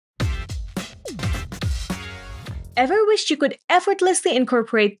Ever wished you could effortlessly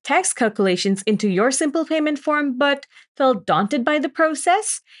incorporate tax calculations into your simple payment form but felt daunted by the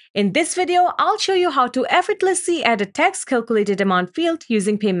process? In this video, I'll show you how to effortlessly add a tax calculated amount field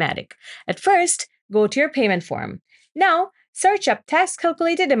using Paymattic. At first, go to your payment form. Now, search up tax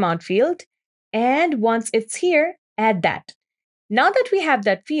calculated amount field, and once it's here, add that. Now that we have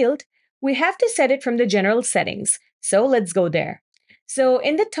that field, we have to set it from the general settings. So let's go there. So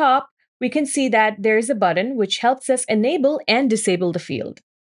in the top, we can see that there is a button which helps us enable and disable the field.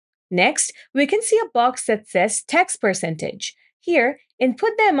 Next, we can see a box that says tax percentage. Here,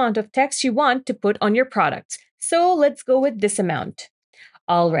 input the amount of tax you want to put on your products. So let's go with this amount.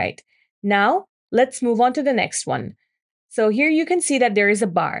 All right, now let's move on to the next one. So here you can see that there is a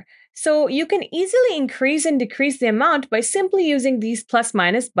bar. So you can easily increase and decrease the amount by simply using these plus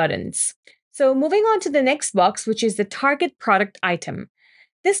minus buttons. So moving on to the next box, which is the target product item.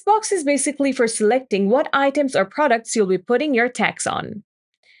 This box is basically for selecting what items or products you'll be putting your tax on.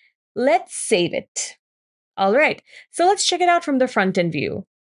 Let's save it. All right, so let's check it out from the front-end view.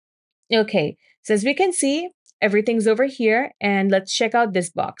 Okay, so as we can see, everything's over here, and let's check out this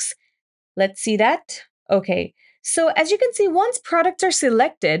box. Let's see that. Okay, so as you can see, once products are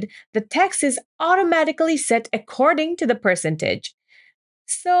selected, the tax is automatically set according to the percentage.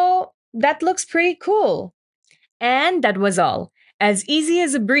 So that looks pretty cool. And that was all. As easy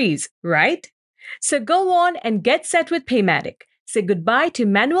as a breeze, right? So go on and get set with Paymattic. Say goodbye to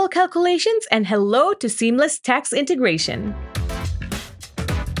manual calculations and hello to seamless tax integration.